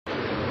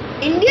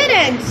India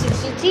ranks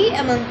 63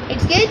 among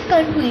 88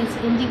 countries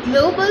in the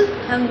Global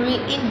Hunger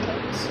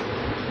Index.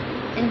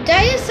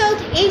 Entire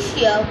South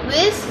Asia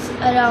wastes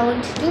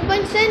around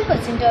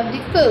 2.7% of the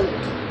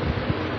food.